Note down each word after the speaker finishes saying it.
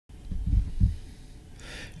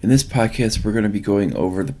In this podcast, we're going to be going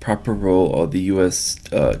over the proper role of the U.S.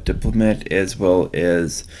 Diplomat as well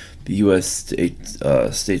as the U.S.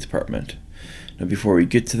 State Department. Now, before we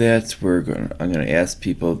get to that, I'm going to ask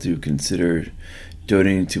people to consider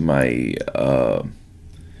donating to my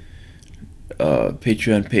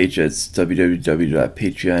Patreon page. It's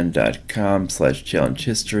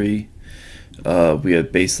www.patreon.com/challengehistory. We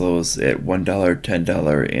have base levels at $1,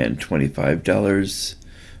 $10, and $25.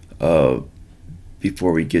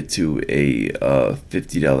 Before we get to a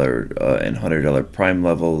 $50 and $100 prime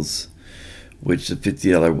levels, which the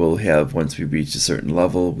 $50 will have once we reach a certain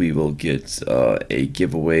level. We will get a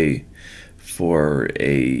giveaway for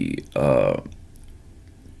a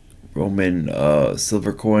Roman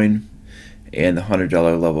silver coin, and the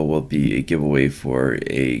 $100 level will be a giveaway for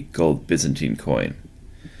a gold Byzantine coin.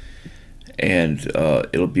 And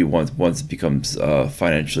it'll be once it becomes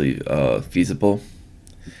financially feasible.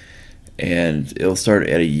 And it'll start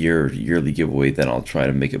at a yearly giveaway. Then I'll try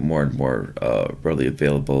to make it more and more readily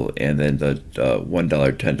available. And then the $1,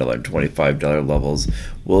 $10, and $25 levels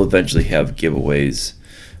will eventually have giveaways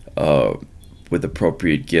with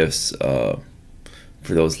appropriate gifts for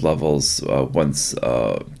those levels once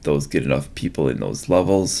those get enough people in those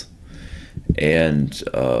levels. And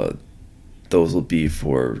those will be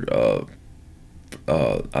for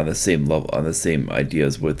on the same level, on the same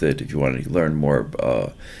ideas with it. If you want to learn more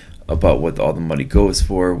about what all the money goes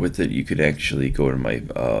for with it, you could actually go to my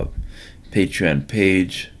Patreon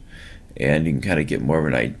page, and you can kind of get more of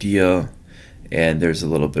an idea. And there's a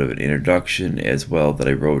little bit of an introduction as well that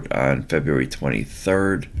I wrote on February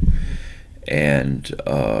 23rd. And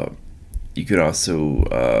you could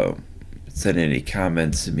also send any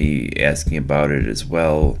comments to me asking about it as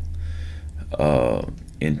well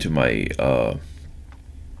into me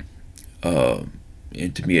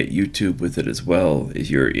at YouTube with it as well, if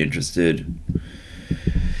you're interested.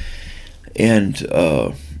 And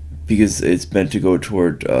because it's meant to go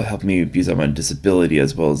toward helping me, because I'm on disability,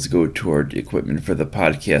 as well as go toward equipment for the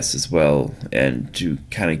podcast as well, and to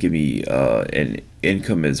kind of give me an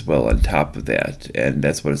income as well on top of that. And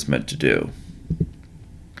that's what it's meant to do.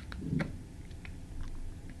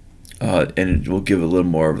 And it will give a little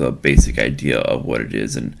more of a basic idea of what it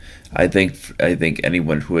is. And I think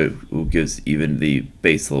anyone who gives even the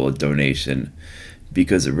base level donation,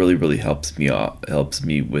 because it really helps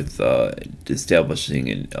me with establishing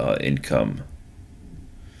an income.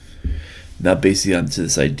 Now, basically onto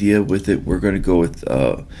this idea with it, we're going to go with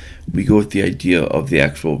the idea of the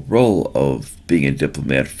actual role of being a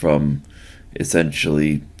diplomat from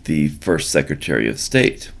essentially the first Secretary of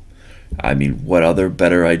State. I mean, what other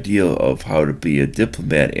better idea of how to be a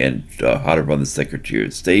diplomat and how to run the Secretary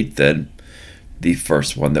of State than the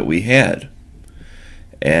first one that we had?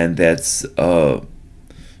 And that's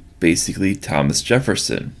basically Thomas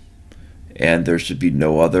Jefferson. And there should be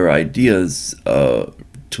no other ideas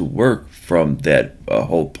to work from that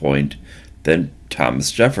whole point than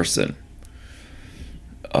Thomas Jefferson.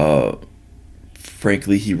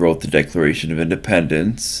 Frankly, he wrote the Declaration of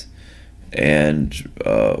Independence. And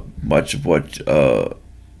much of what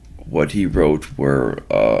he wrote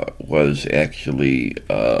was actually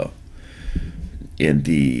in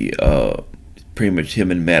the pretty much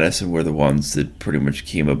him and Madison were the ones that pretty much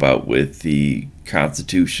came about with the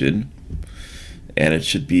Constitution. And it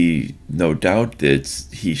should be no doubt that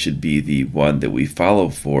he should be the one that we follow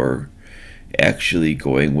for actually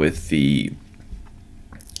going with the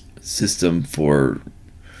system for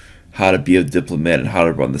how to be a diplomat and how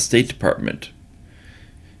to run the State Department.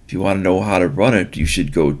 If you want to know how to run it, you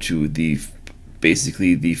should go to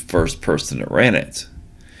basically the first person that ran it.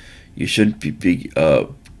 You shouldn't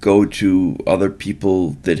go to other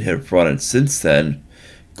people that have run it since then.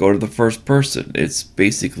 Go to the first person. It's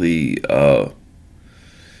basically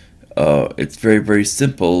it's very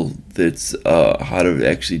simple. That's how to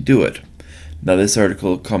actually do it. Now, this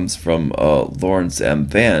article comes from Lawrence M.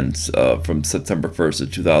 Vance from September 1st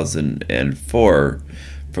of 2004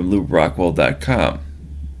 from LouRockwell.com.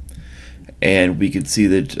 And we can see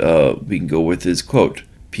that we can go with his quote: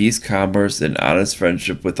 "Peace, commerce, and honest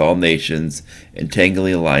friendship with all nations,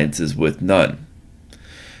 entangling alliances with none."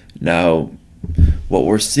 Now, what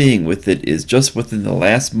we're seeing with it is just within the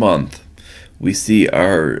last month, we see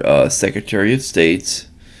our Secretary of State,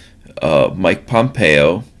 Mike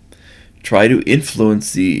Pompeo, try to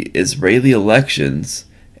influence the Israeli elections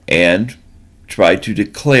and try to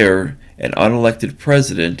declare an unelected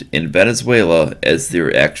president in Venezuela as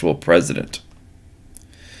their actual president.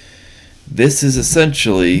 This is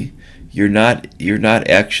essentially you're not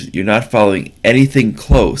following anything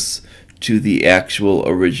close to the actual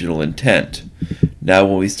original intent. Now,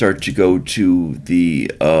 when we start to go to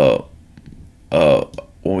the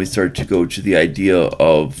idea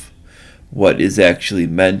of what is actually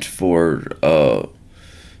meant for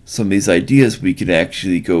some of these ideas, we can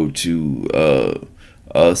actually go to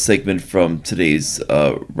a segment from today's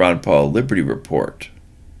Ron Paul Liberty Report.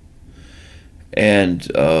 And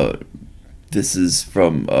this is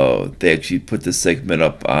from, they actually put this segment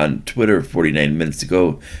up on Twitter 49 minutes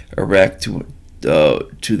ago. Iraq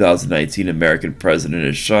 2019 American president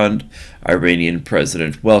is shunned, Iranian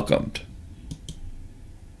president welcomed.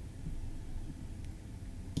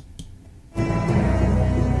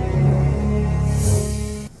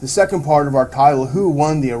 The second part of our title, Who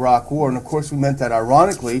Won the Iraq War? And of course we meant that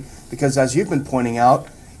ironically because, as you've been pointing out,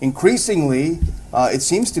 increasingly it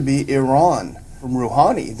seems to be Iran. From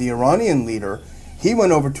Rouhani, the Iranian leader, he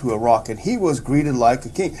went over to Iraq and he was greeted like a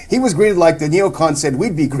king. He was greeted like the neocon said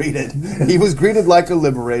we'd be greeted. He was greeted like a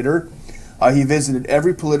liberator. He visited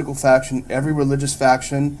every political faction, every religious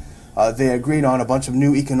faction. They agreed on a bunch of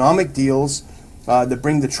new economic deals that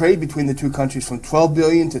bring the trade between the two countries from 12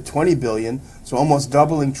 billion to 20 billion, so almost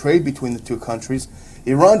doubling trade between the two countries.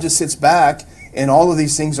 Iran just sits back, and all of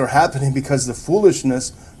these things are happening because the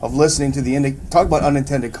foolishness of listening to the talk about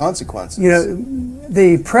unintended consequences. You know,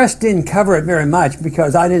 the press didn't cover it very much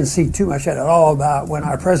because I didn't see too much at all about when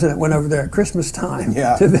our president went over there at Christmas time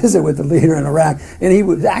to visit with the leader in Iraq, and he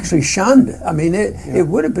was actually shunned. I mean, it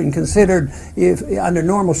would have been considered, if under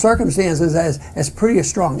normal circumstances, as pretty a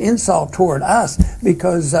strong insult toward us,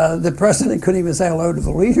 because the president couldn't even say hello to the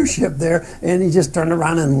leadership there, and he just turned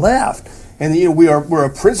around and left. And you know, we're a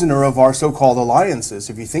prisoner of our so-called alliances.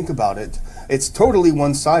 If you think about it, it's totally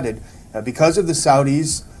one-sided because of the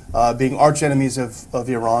Saudis being arch enemies of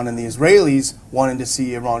Iran and the Israelis wanting to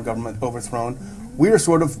see Iran government overthrown. We are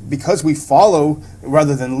sort of, because we follow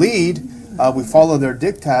rather than lead, we follow their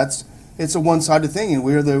diktats. It's a one-sided thing, and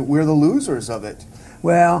we're the losers of it.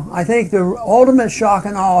 Well, I think the ultimate shock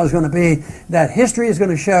and awe is going to be that history is going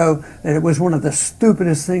to show that it was one of the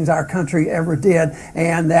stupidest things our country ever did,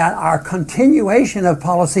 and that our continuation of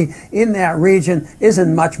policy in that region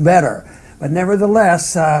isn't much better. But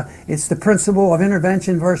nevertheless, it's the principle of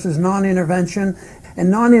intervention versus non-intervention. And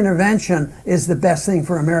non-intervention is the best thing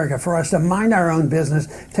for America, for us to mind our own business,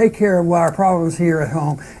 take care of our problems here at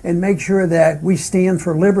home, and make sure that we stand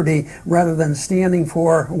for liberty rather than standing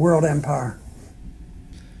for world empire.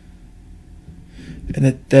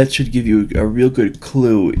 And that should give you a real good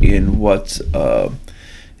clue in what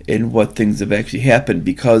things have actually happened,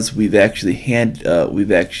 because we've actually had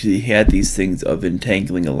these things of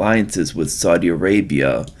entangling alliances with Saudi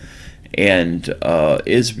Arabia and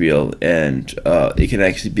Israel, and it can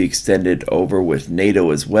actually be extended over with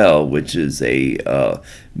NATO as well, which is a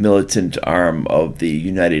militant arm of the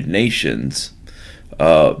United Nations,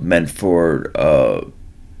 meant for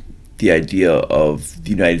the idea of the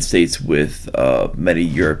United States with many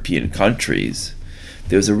European countries.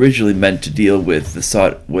 It was originally meant to deal with the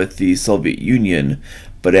Soviet Union,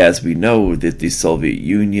 but as we know that the Soviet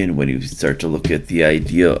Union, when you start to look at the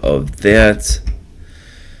idea of that,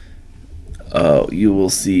 you will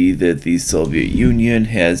see that the Soviet Union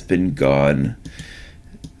has been gone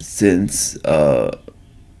since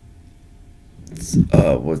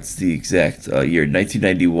what's the exact year?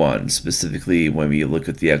 1991, specifically when we look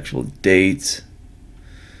at the actual date.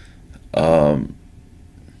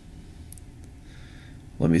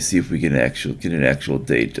 Let me see if we can get an actual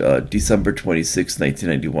date. December 26,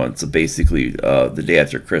 1991. So basically the day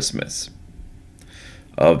after Christmas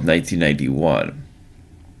of 1991.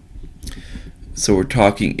 So we're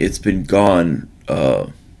talking, it's been gone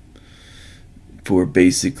for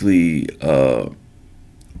basically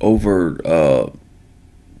over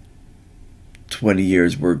 20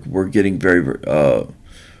 years. We're getting very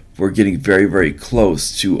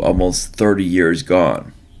close to almost 30 years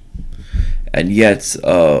gone, and yet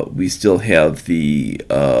we still have the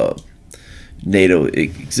NATO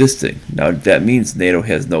existing. Now that means NATO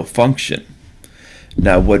has no function.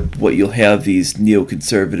 Now what you'll have these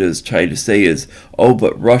neoconservatives try to say is, oh,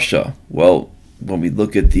 but Russia. Well, when we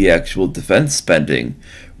look at the actual defense spending,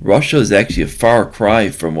 Russia is actually a far cry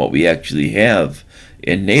from what we actually have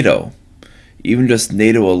in NATO. Even just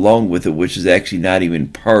NATO alone with it, which is actually not even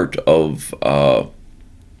part of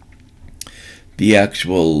the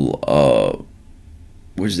actual,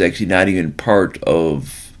 which is actually not even part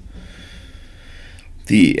of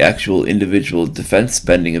the actual individual defense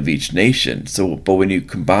spending of each nation. So, but when you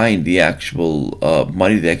combine the actual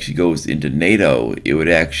money that actually goes into NATO, it would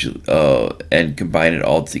actually, and combine it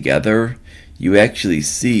all together, you actually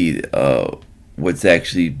see what's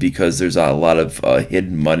actually, because there's a lot of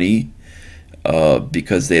hidden money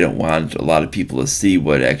because they don't want a lot of people to see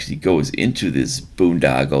what actually goes into this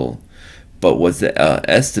boondoggle. But what's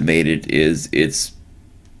estimated is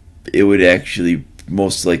it would actually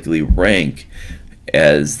most likely rank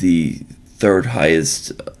as the third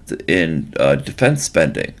highest in defense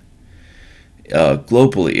spending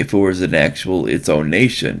globally. If it was an actual its own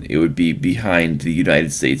nation, it would be behind the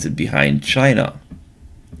United States and behind China.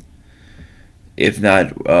 If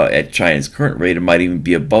not at China's current rate, it might even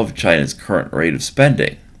be above China's current rate of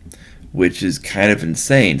spending, which is kind of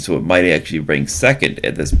insane. So it might actually rank second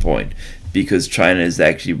at this point, because China has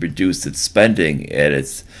actually reduced its spending at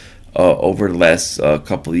its over the last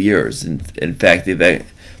couple of years. And in fact,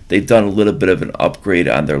 they've done a little bit of an upgrade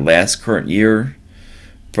on their last current year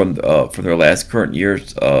from their last current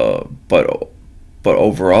years, but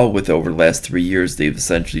overall, over the last 3 years, they've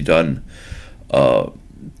essentially done.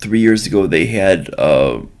 3 years ago, they had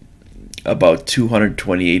about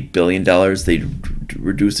 $228 billion. They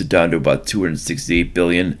reduced it down to about $268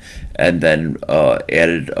 billion, and then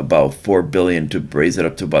added about $4 billion to raise it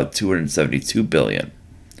up to about $272 billion.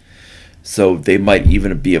 So they might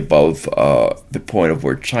even be above the point of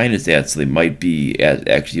where China's at. So they might be at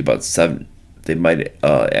actually about 7. They might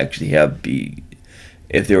actually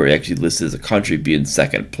if they were actually listed as a country, be in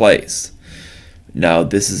second place. Now,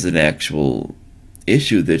 this is an actual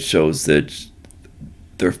issue that shows that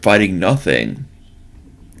they're fighting nothing.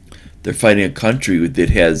 They're fighting a country that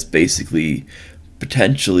has basically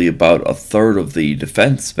potentially about a third of the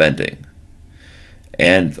defense spending,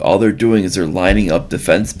 and all they're doing is they're lining up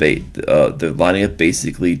they're lining up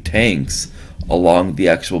basically tanks along the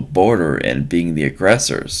actual border and being the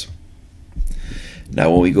aggressors.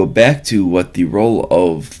 Now, when we go back to what the role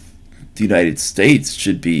of the United States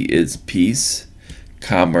should be, is peace,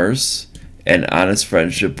 commerce, and honest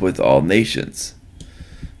friendship with all nations,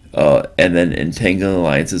 and then entangling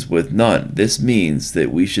alliances with none. This means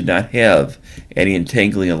that we should not have any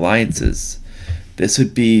entangling alliances. This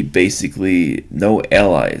would be basically no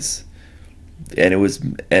allies. And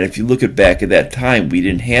if you look back at that time, we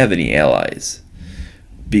didn't have any allies,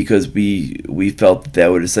 because we felt that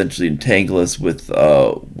would essentially entangle us with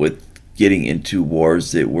getting into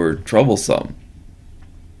wars that were troublesome.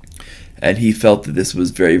 And he felt that this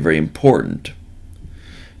was very, very important.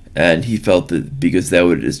 And he felt that because that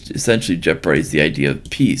would essentially jeopardize the idea of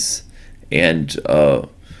peace. And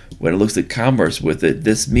when it looks at commerce with it,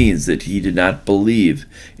 this means that he did not believe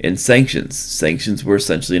in sanctions. Sanctions were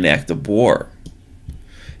essentially an act of war.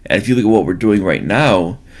 And if you look at what we're doing right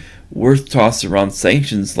now, we're tossing around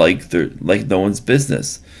sanctions like no one's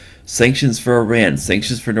business. Sanctions for Iran,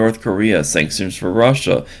 sanctions for North Korea, sanctions for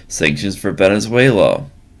Russia, sanctions for Venezuela.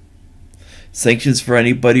 Sanctions for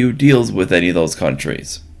anybody who deals with any of those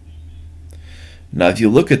countries. Now, if you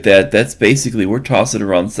look at that, that's basically, we're tossing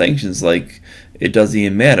around sanctions like it doesn't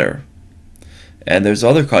even matter. And there's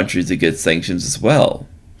other countries that get sanctions as well.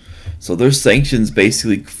 So there's sanctions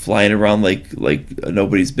basically flying around like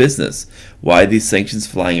nobody's business. Why are these sanctions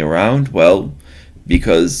flying around? Well,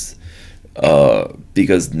 because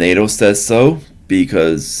NATO says so,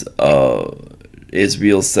 because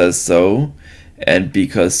Israel says so, and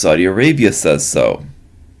because Saudi Arabia says so.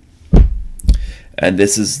 And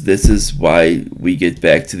this is why we get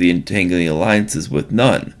back to the entangling alliances with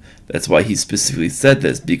none. That's why he specifically said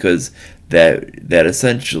this, because that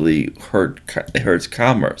essentially hurts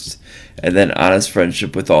commerce. And then honest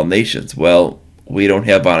friendship with all nations. Well, we don't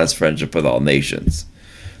have honest friendship with all nations.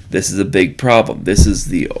 This is a big problem. This is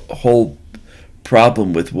the whole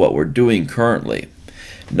problem with what we're doing currently.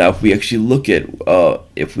 Now, if we actually look at,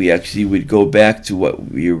 if we actually would go back to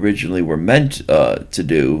what we originally were meant to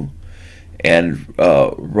do, and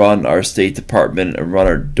run our State Department and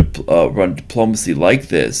run diplomacy like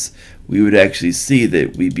this, we would actually see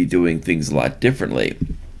that we'd be doing things a lot differently.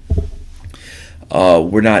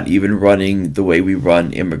 We're not even running the way we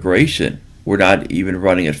run immigration. We're not even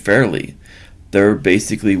running it fairly. They're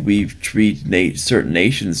basically, we treat certain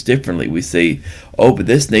nations differently. We say, oh, but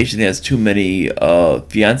this nation has too many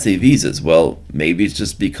fiancé visas. Well, maybe it's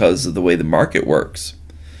just because of the way the market works.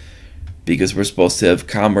 Because we're supposed to have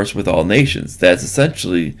commerce with all nations. That's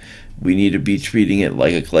essentially, we need to be treating it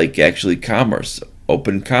like actually commerce.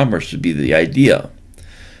 Open commerce should be the idea.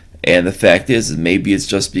 And the fact is maybe it's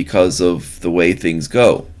just because of the way things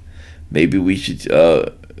go. Maybe we should,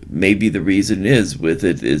 maybe the reason is with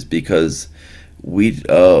it is because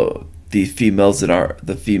the females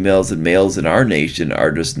and males in our nation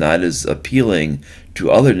are just not as appealing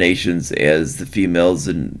to other nations as the females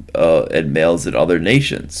and males in other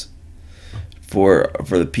nations for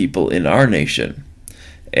the people in our nation.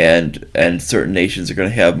 And certain nations are going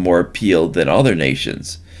to have more appeal than other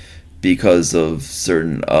nations, because of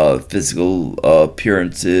certain physical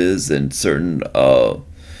appearances and certain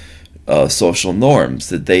social norms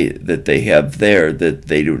that they have there that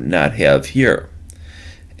they do not have here.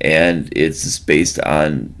 And it's just based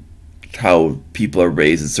on how people are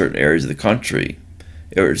raised in certain areas of the country,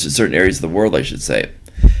 or certain areas of the world, I should say.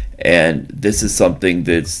 And this is something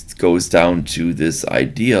that goes down to this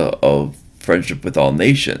idea of friendship with all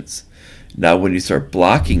nations. Now, when you start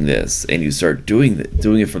blocking this and you start doing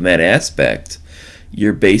it from that aspect,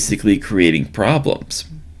 you're basically creating problems.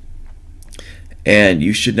 And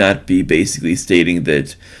you should not be basically stating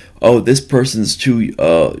that, oh, this person's too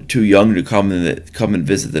young to come and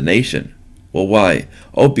visit the nation. Well, why?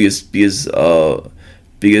 Oh,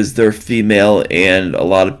 because they're female, and a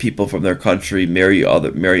lot of people from their country marry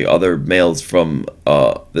other males from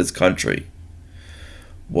this country.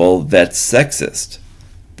 Well, that's sexist.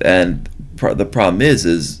 And the problem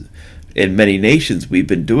is in many nations we've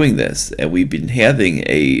been doing this, and we've been having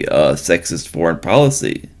a sexist foreign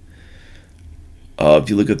policy. If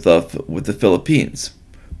you look at with the Philippines,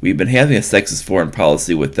 we've been having a sexist foreign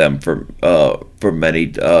policy with them for many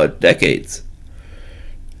decades,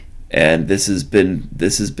 and this has been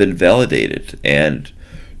validated. And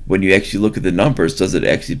when you actually look at the numbers, does it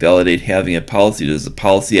actually validate having a policy? Does the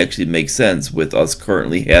policy actually make sense with us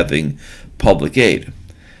currently having public aid?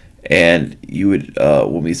 And you would,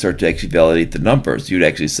 when we start to actually validate the numbers, you'd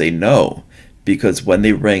actually say no, because when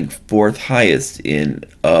they rank fourth highest in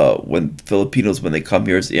when Filipinos, when they come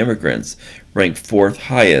here as immigrants, rank fourth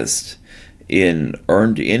highest in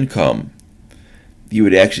earned income, you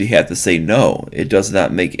would actually have to say no. It does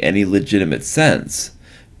not make any legitimate sense,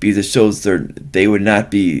 because it shows they would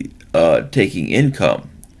not be taking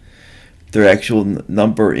income. Their actual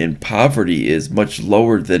number in poverty is much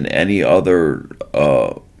lower than any other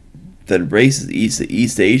than races.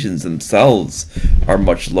 East Asians themselves are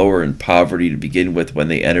much lower in poverty to begin with when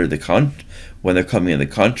they enter when they're coming in the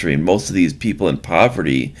country. And most of these people in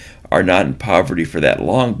poverty are not in poverty for that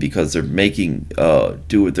long, because they're making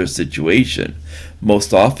do with their situation.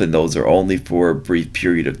 Most often those are only for a brief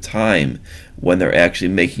period of time, when they're actually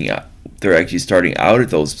starting out of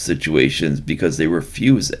those situations because they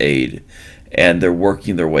refuse aid and they're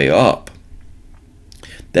working their way up.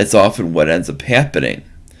 That's often what ends up happening.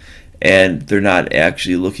 And they're not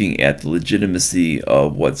actually looking at the legitimacy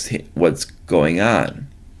of what's going on.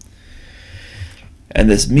 And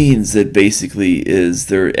this means that basically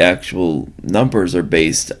their actual numbers are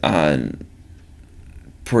based on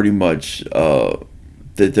pretty much that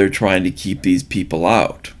they're trying to keep these people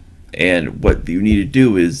out. And what you need to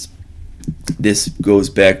do is, this goes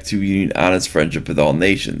back to you need honest friendship with all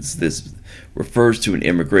nations. This refers to an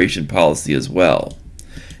immigration policy as well.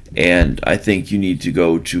 And I think you need to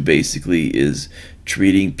go to basically is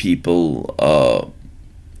treating people,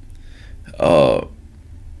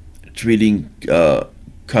 treating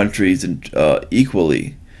countries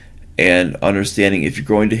equally, and understanding if you're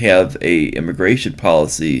going to have a immigration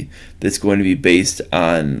policy that's going to be based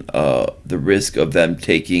on the risk of them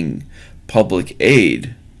taking public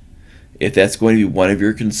aid, if that's going to be one of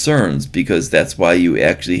your concerns, because that's why you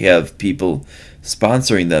actually have people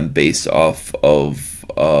sponsoring them based off of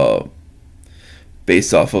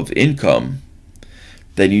income,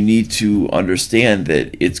 then you need to understand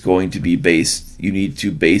that it's going to be you need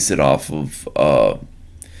to base it off of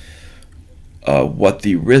what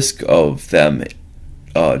the risk of them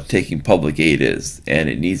taking public aid is, and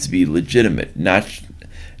it needs to be legitimate, not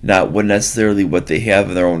what necessarily what they have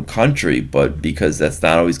in their own country, but because that's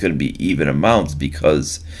not always going to be even amounts,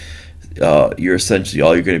 because you're essentially,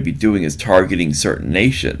 all you're going to be doing is targeting certain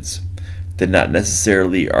nations that not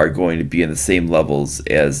necessarily are going to be in the same levels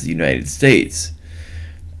as the United States,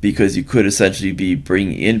 because you could essentially be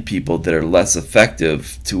bringing in people that are less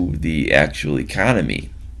effective to the actual economy.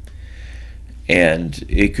 And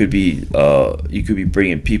it could be you could be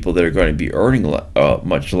bringing people that are going to be earning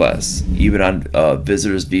much less, even on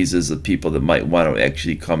visitors visas of people that might want to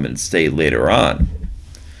actually come and stay later on.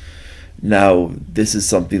 Now, this is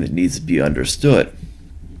something that needs to be understood,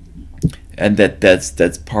 and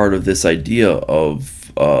that's part of this idea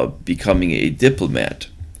of becoming a diplomat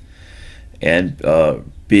and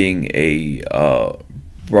being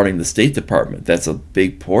running the State Department. That's a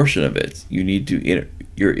big portion of it. You need to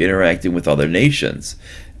you're interacting with other nations,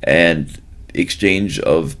 and exchange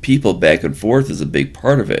of people back and forth is a big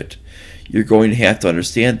part of it. You're going to have to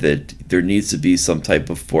understand that there needs to be some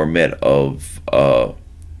type of format of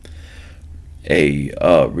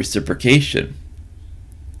reciprocation,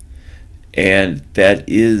 and that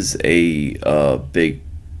is a big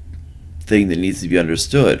thing that needs to be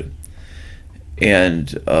understood. And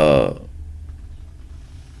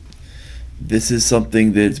this is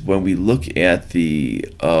something that when we look at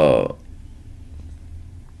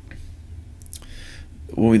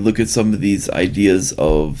some of these ideas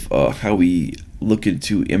of how we look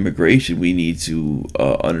into immigration, we need to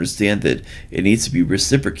understand that it needs to be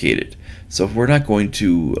reciprocated. So if we're not going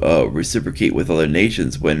to reciprocate with other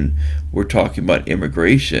nations when we're talking about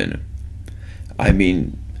immigration, I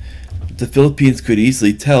mean, the Philippines could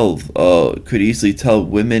easily tell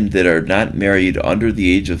women that are not married under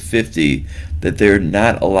the age of 50 that they're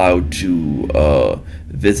not allowed to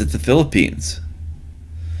visit the Philippines.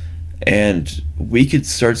 And we could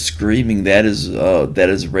start screaming that is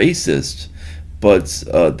racist, but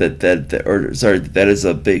that is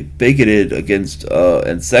a bigoted against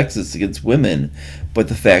and sexist against women. But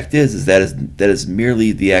the fact is that is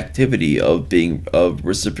merely the activity of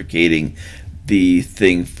reciprocating the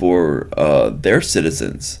thing for their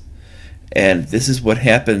citizens. And this is what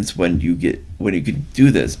happens when you can do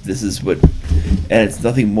this. This is what, and it's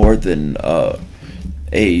nothing more than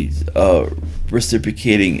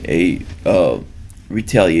reciprocating a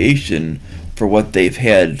retaliation for what they've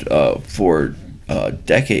had for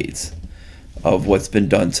decades of what's been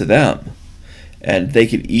done to them. And they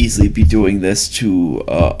could easily be doing this to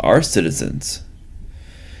our citizens.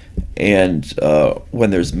 And when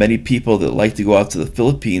there's many people that like to go out to the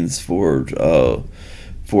Philippines for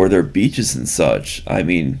their beaches and such, I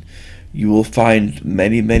mean, you will find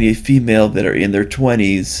many female that are in their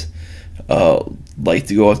 20s like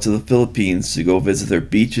to go out to the Philippines to go visit their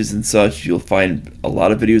beaches and such. You'll find a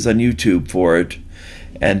lot of videos on YouTube for it,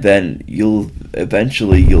 and then you'll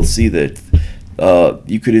see that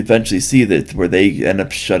you could eventually see that where they end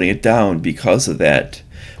up shutting it down because of that.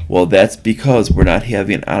 Well, that's because we're not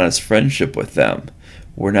having an honest friendship with them.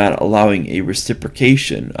 We're not allowing a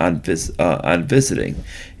reciprocation on visiting.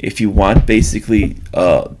 If you want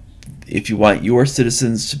your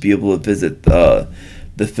citizens to be able to visit the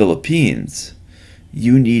Philippines,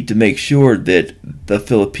 you need to make sure that the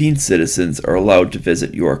Philippine citizens are allowed to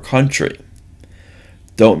visit your country.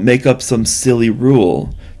 Don't make up some silly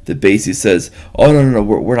rule that basically says, oh, no,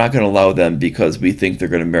 we're not going to allow them because we think they're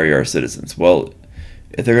going to marry our citizens. Well,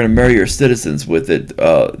 if they're going to marry your citizens with it,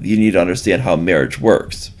 you need to understand how marriage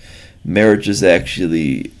works. Marriage is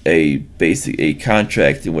actually a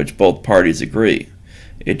contract in which both parties agree.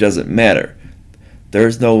 It doesn't matter.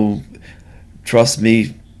 Trust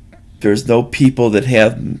me, there's no people that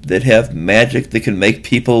have magic that can make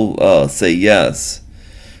people say yes.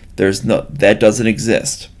 That doesn't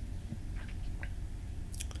exist.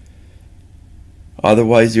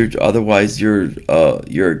 Otherwise,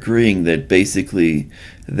 you're agreeing that basically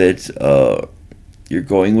that you're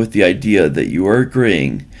going with the idea that you are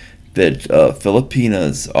agreeing that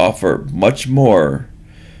Filipinas offer much more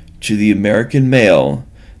to the American male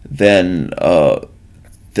than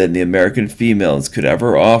the American females could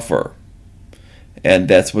ever offer, and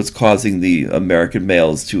that's what's causing the American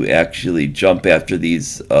males to actually jump after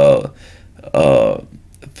these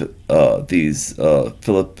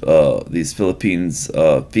Philippines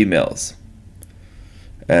females,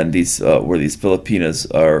 and where these Filipinas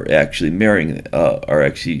are actually marrying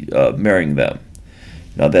them.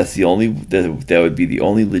 Now that would be the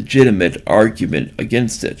only legitimate argument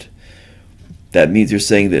against it. That means you're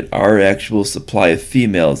saying that our actual supply of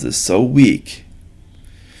females is so weak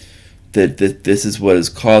that this is what is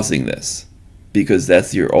causing this, because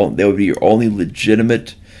that would be your only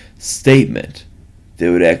legitimate statement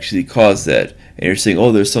that would actually cause that. And you're saying,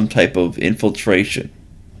 oh, there's some type of infiltration.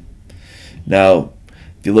 Now,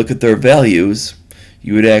 if you look at their values,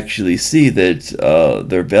 you would actually see that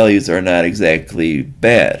their values are not exactly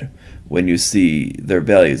bad. When you see their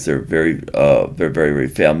values, they're very, very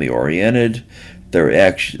family oriented. Their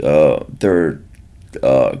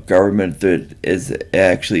government that is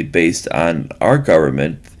actually based on our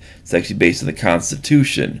government. It's actually based on the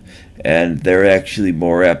Constitution, and they're actually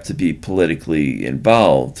more apt to be politically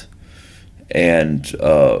involved, and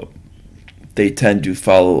they tend to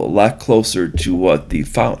follow a lot closer to what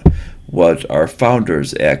our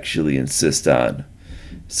founders actually insist on.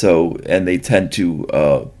 So, and they tend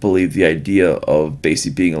to believe the idea of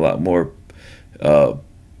basically being a lot more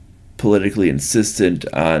politically insistent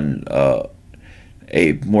on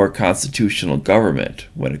a more constitutional government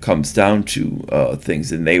when it comes down to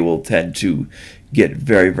things, and they will tend to get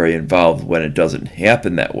very, very involved when it doesn't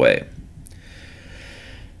happen that way.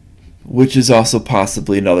 Which is also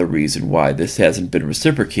possibly another reason why this hasn't been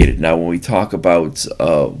reciprocated. Now, when we talk about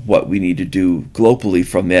what we need to do globally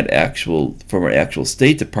from our actual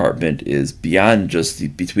State Department is beyond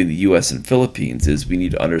just between the U.S. and Philippines, is we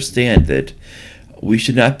need to understand that we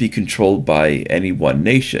should not be controlled by any one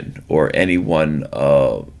nation or any one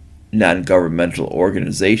non-governmental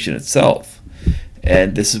organization itself.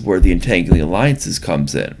 And this is where the Entangling Alliances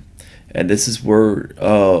comes in. And this is where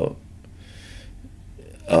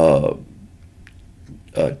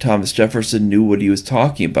Thomas Jefferson knew what he was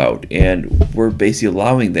talking about, and we're basically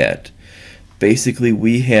allowing that. Basically,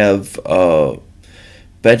 we have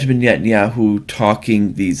Benjamin Netanyahu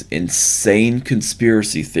talking these insane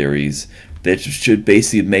conspiracy theories that should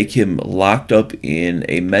basically make him locked up in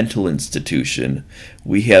a mental institution.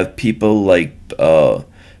 We have people like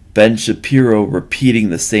Ben Shapiro repeating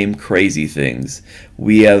the same crazy things.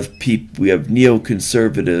 We have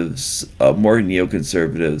neoconservatives, more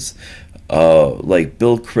neoconservatives, like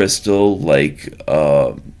Bill Kristol,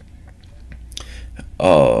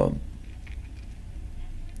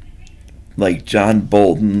 like John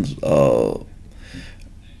Bolton,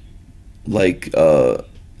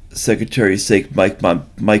 Secretary of State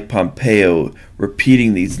Mike Pompeo,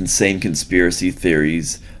 repeating these insane conspiracy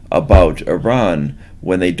theories about Iran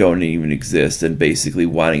when they don't even exist, and basically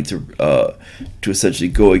wanting to essentially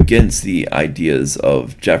go against the ideas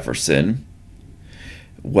of Jefferson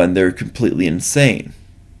when they're completely insane.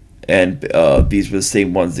 And these were the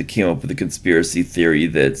same ones that came up with the conspiracy theory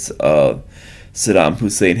that Saddam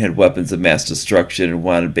Hussein had weapons of mass destruction, and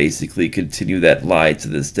want to basically continue that lie to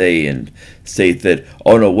this day and state that,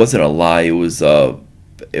 oh no, it wasn't a lie, it was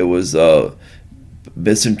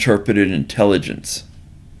misinterpreted intelligence.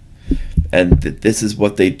 And this is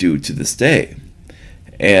what they do to this day.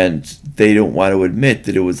 And they don't want to admit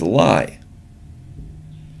that it was a lie.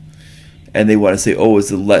 And they want to say, oh, it's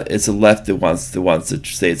the left that wants to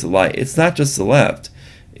say it's a lie. It's not just the left.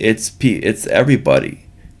 It's everybody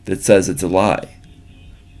that says it's a lie.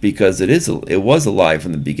 Because it was a lie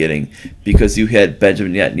from the beginning. Because you had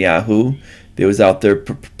Benjamin Netanyahu that was out there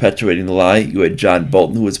perpetuating the lie. You had John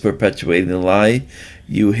Bolton, who was perpetuating the lie.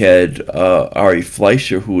 You had Ari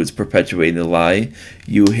Fleischer, who was perpetuating the lie.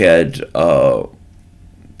 You had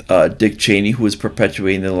Dick Cheney, who was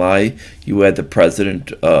perpetuating the lie. You had the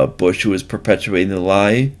President Bush, who was perpetuating the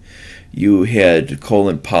lie. You had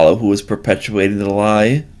Colin Powell, who was perpetuating the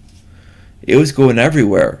lie. It was going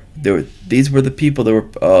everywhere. These were the people that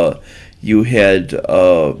were. You had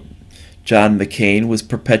John McCain was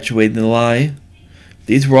perpetuating the lie.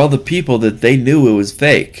 These were all the people that they knew it was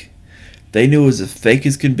fake. They knew it was as fake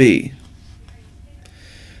as can be.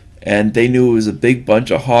 And they knew it was a big bunch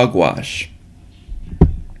of hogwash.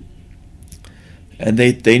 And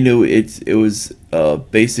they knew it was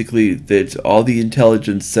basically that all the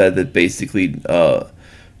intelligence said that basically all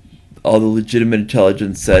the legitimate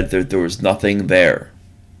intelligence said that there was nothing there.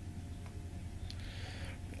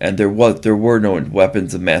 And there were no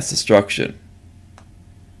weapons of mass destruction.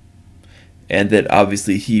 And that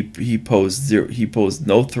obviously he posed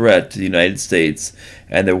no threat to the United States,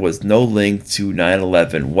 and there was no link to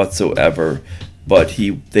 9/11 whatsoever. But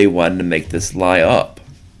they wanted to make this lie up.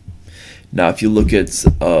 Now, if you look at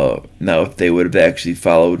if they would have actually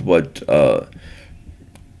followed what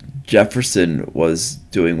Jefferson was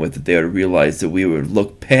doing with it, they would have realized that we would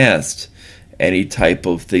look past any type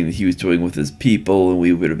of thing that he was doing with his people, and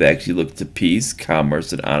we would have actually looked to peace,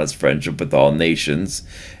 commerce, and honest friendship with all nations.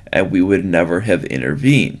 And we would never have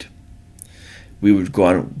intervened. We would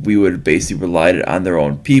have basically relied on their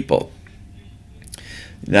own people.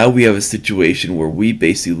 Now we have a situation where we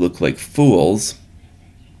basically look like fools,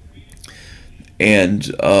 and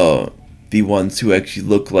the ones who actually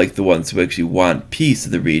look like the ones who actually want peace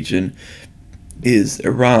in the region is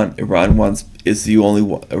Iran. Iran's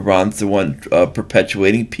the one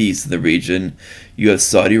perpetuating peace in the region. You have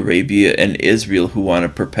Saudi Arabia and Israel who want to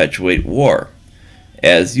perpetuate war.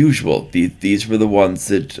 As usual, these were the ones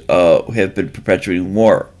that have been perpetuating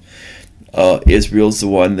war. Israel's the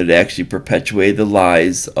one that actually perpetuated the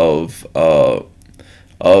lies of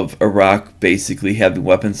Iraq basically having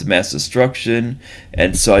weapons of mass destruction,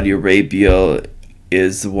 and Saudi Arabia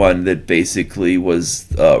is the one that basically was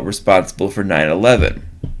responsible for 9/11.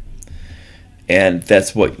 And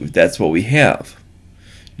that's what we have.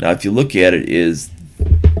 Now, if you look at it,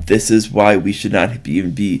 this is why we should not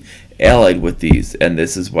even be allied with these, and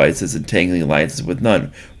this is why it says entangling alliances with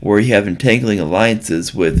none. Where you have entangling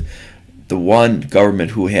alliances with the one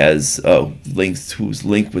government who has who's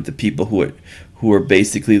linked with the people who are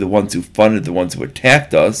basically the ones who funded the ones who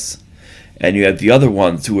attacked us, and you have the other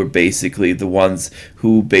ones who are basically the ones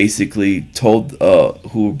who basically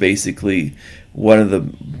one of the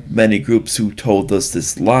many groups who told us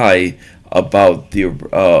this lie about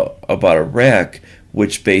Iraq,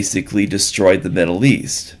 which basically destroyed the Middle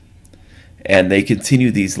East. And they continue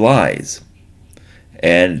these lies.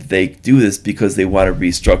 And they do this because they want to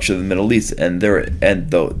restructure the Middle East, and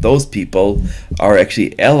those people are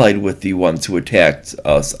actually allied with the ones who attacked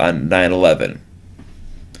us on 9/11.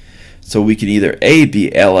 So we can either A,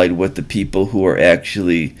 be allied with the people who are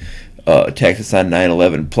actually attacked us on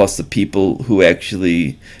 9/11, plus the people who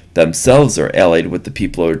actually themselves are allied with the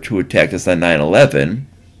people who attacked us on 9/11.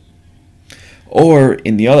 Or,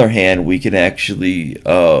 in the other hand, we can actually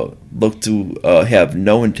look to have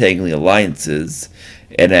no entangling alliances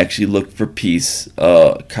and actually look for peace,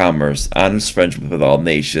 commerce, honest friendship with all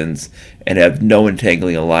nations, and have no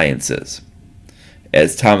entangling alliances.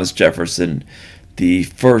 As Thomas Jefferson, the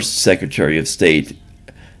first Secretary of State,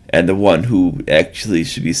 and the one who actually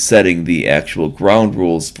should be setting the actual ground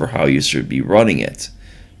rules for how you should be running it.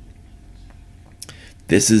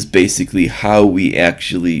 This is basically how we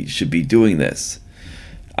actually should be doing this.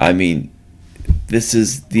 I mean, this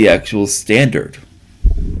is the actual standard.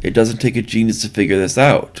 It doesn't take a genius to figure this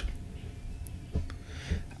out.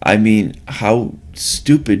 I mean, how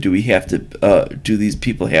stupid do these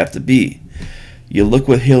people have to be? You look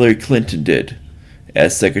what Hillary Clinton did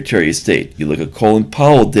as Secretary of State. You look what Colin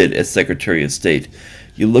Powell did as Secretary of State.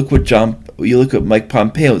 You look what Mike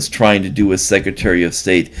Pompeo is trying to do as Secretary of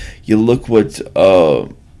State. You look what all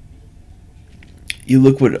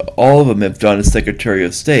of them have done as Secretary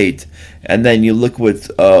of State, and then you look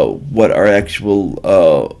what our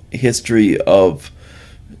actual history of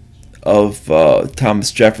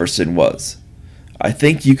Thomas Jefferson was. I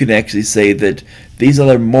think you can actually say that these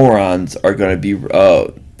other morons are going to be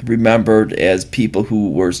remembered as people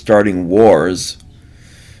who were starting wars.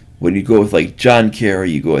 When you go with like John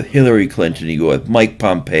Kerry, you go with Hillary Clinton, you go with Mike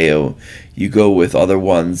Pompeo, you go with other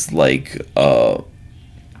ones like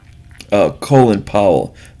Colin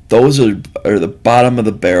Powell. Those are the bottom of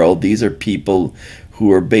the barrel. These are people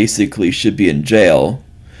who are basically should be in jail.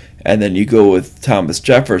 And then you go with Thomas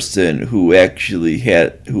Jefferson, who actually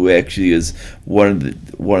is one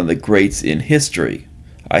of the greats in history.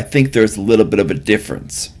 I think there's a little bit of a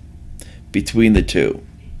difference between the two.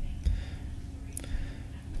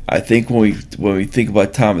 I think when we think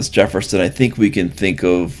about Thomas Jefferson, I think we can think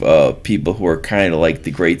of people who are kind of like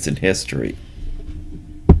the greats in history.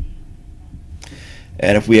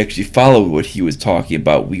 And if we actually followed what he was talking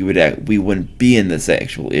about, we wouldn't be in this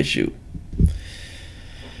actual issue.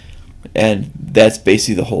 And that's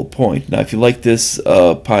basically the whole point. Now, if you like this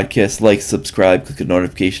podcast, like, subscribe, click the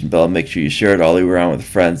notification bell, make sure you share it all the way around with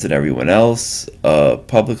friends and everyone else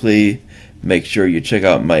publicly. Make sure you check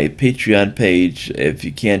out my Patreon page. If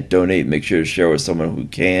you can't donate, make sure to share with someone who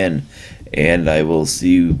can. And I will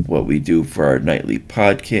see what we do for our nightly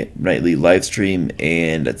live stream.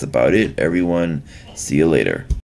 And that's about it, everyone. See you later.